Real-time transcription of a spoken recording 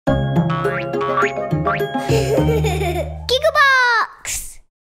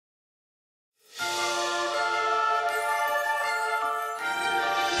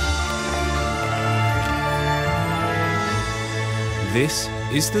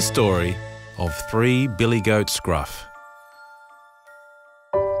is the story of Three Billy Goats Gruff.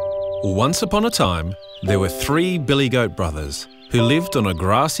 Once upon a time, there were three Billy Goat brothers who lived on a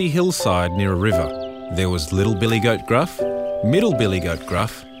grassy hillside near a river. There was Little Billy Goat Gruff, Middle Billy Goat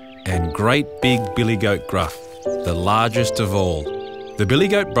Gruff, and Great Big Billy Goat Gruff, the largest of all. The Billy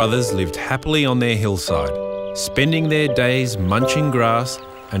Goat brothers lived happily on their hillside, spending their days munching grass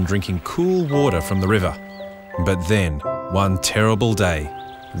and drinking cool water from the river. But then, one terrible day,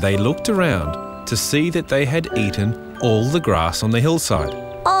 they looked around to see that they had eaten all the grass on the hillside.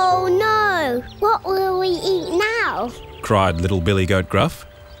 Oh no! What will we eat now? Cried Little Billy Goat Gruff.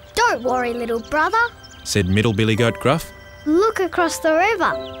 Don't worry, little brother. Said Middle Billy Goat Gruff. Look across the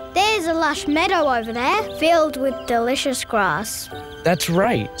river. There's a lush meadow over there, filled with delicious grass. That's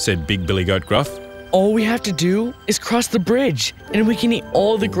right, said Big Billy Goat Gruff. All we have to do is cross the bridge and we can eat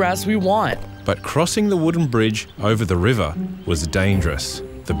all the grass we want. But crossing the wooden bridge over the river was dangerous.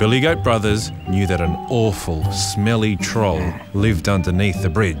 The Billy Goat brothers knew that an awful, smelly troll lived underneath the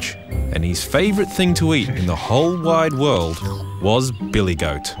bridge, and his favourite thing to eat in the whole wide world was Billy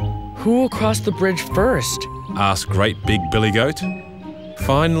Goat. Who will cross the bridge first? Asked Great Big Billy Goat.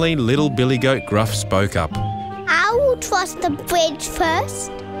 Finally, Little Billy Goat Gruff spoke up. I will cross the bridge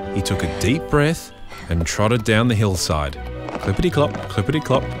first. He took a deep breath and trotted down the hillside. Clippity-clop,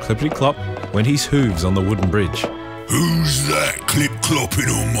 clippity-clop, clippity-clop went his hooves on the wooden bridge. Who's that clip-clopping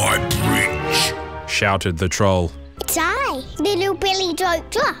on my bridge? Shouted the troll. It's I, Little Billy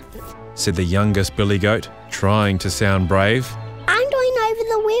Goat Gruff, said the youngest Billy Goat, trying to sound brave. I'm going over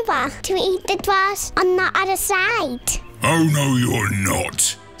the river to eat the grass on the other side. Oh no, you're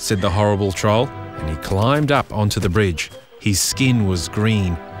not, said the horrible troll, and he climbed up onto the bridge. His skin was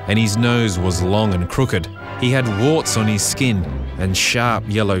green and his nose was long and crooked. He had warts on his skin and sharp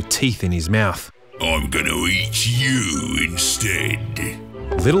yellow teeth in his mouth. I'm gonna eat you instead.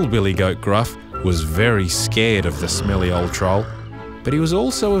 Little Billy Goat Gruff was very scared of the smelly old troll, but he was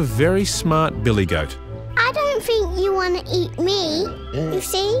also a very smart Billy Goat. I don't think you want to eat me. You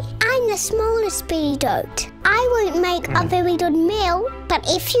see, I'm the smallest Billy Goat. I won't make a very good meal, but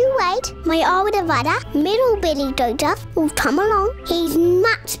if you wait, my older brother, Middle Billy Goat Gruff, will come along. He's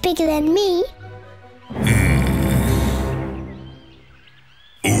much bigger than me.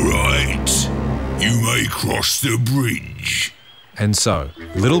 All right, you may cross the bridge. And so,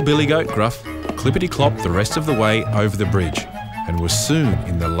 Little Billy Goat Gruff clippity-clopped the rest of the way over the bridge and was soon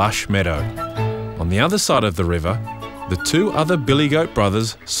in the lush meadow. On the other side of the river, the two other Billy Goat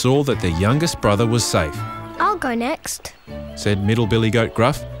brothers saw that their youngest brother was safe. I'll go next, said Middle Billy Goat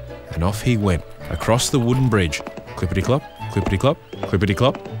Gruff, and off he went across the wooden bridge. Clippity-clop, clippity-clop,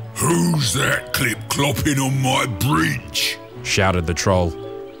 clippity-clop. Who's that clip-clopping on my bridge? Shouted the troll.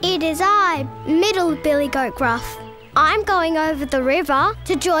 It is I, Middle Billy Goat Gruff. I'm going over the river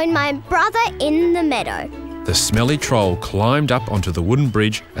to join my brother in the meadow. The smelly troll climbed up onto the wooden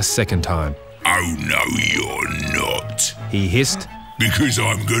bridge a second time. Oh no, you're not, he hissed. Because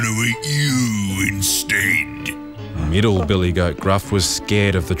I'm gonna eat you instead. Middle Billy Goat Gruff was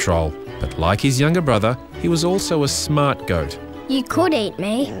scared of the troll, but like his younger brother, he was also a smart goat. You could eat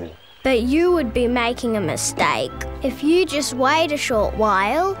me, but you would be making a mistake. If you just wait a short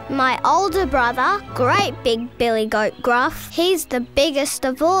while, my older brother, Great Big Billy Goat Gruff, he's the biggest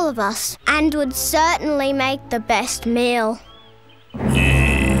of all of us and would certainly make the best meal.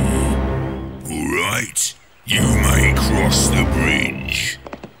 Right, you may cross the bridge.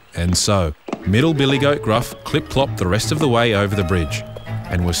 And so, Middle Billy Goat Gruff clip-clopped the rest of the way over the bridge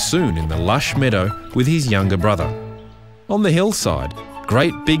and was soon in the lush meadow with his younger brother. On the hillside,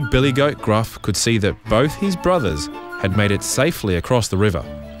 Great Big Billy Goat Gruff could see that both his brothers had made it safely across the river,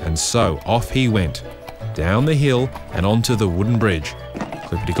 and so off he went, down the hill and onto the wooden bridge.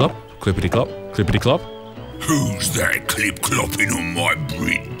 Clippity-clop, clippity-clop, clippity-clop. Who's that clip-clopping on my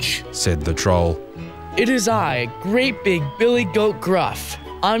bridge? Said the troll. It is I, Great Big Billy Goat Gruff.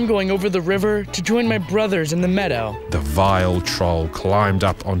 I'm going over the river to join my brothers in the meadow. The vile troll climbed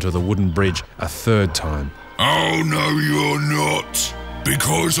up onto the wooden bridge a third time. Oh no, you're not,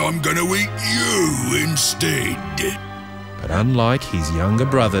 because I'm gonna eat you instead. But unlike his younger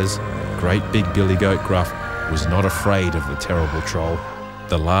brothers, Great Big Billy Goat Gruff was not afraid of the terrible troll.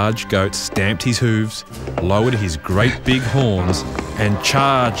 The large goat stamped his hooves, lowered his great big horns, and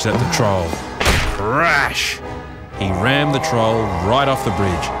charged at the troll. Crash! He rammed the troll right off the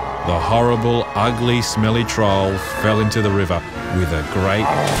bridge. The horrible, ugly, smelly troll fell into the river with a great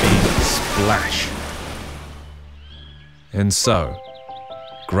big splash. And so,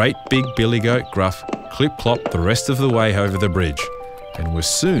 Great Big Billy Goat Gruff clip-clopped the rest of the way over the bridge and was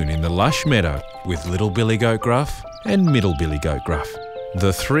soon in the lush meadow with Little Billy Goat Gruff and Middle Billy Goat Gruff.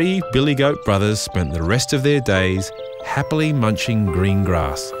 The three Billy Goat brothers spent the rest of their days happily munching green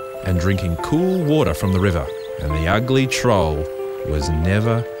grass and drinking cool water from the river, and the ugly troll was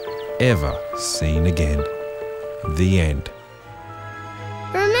never, ever seen again. The end.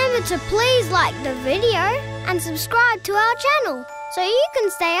 Remember to please like the video and subscribe to our channel so you can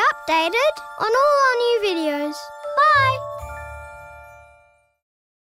stay updated on all our new videos.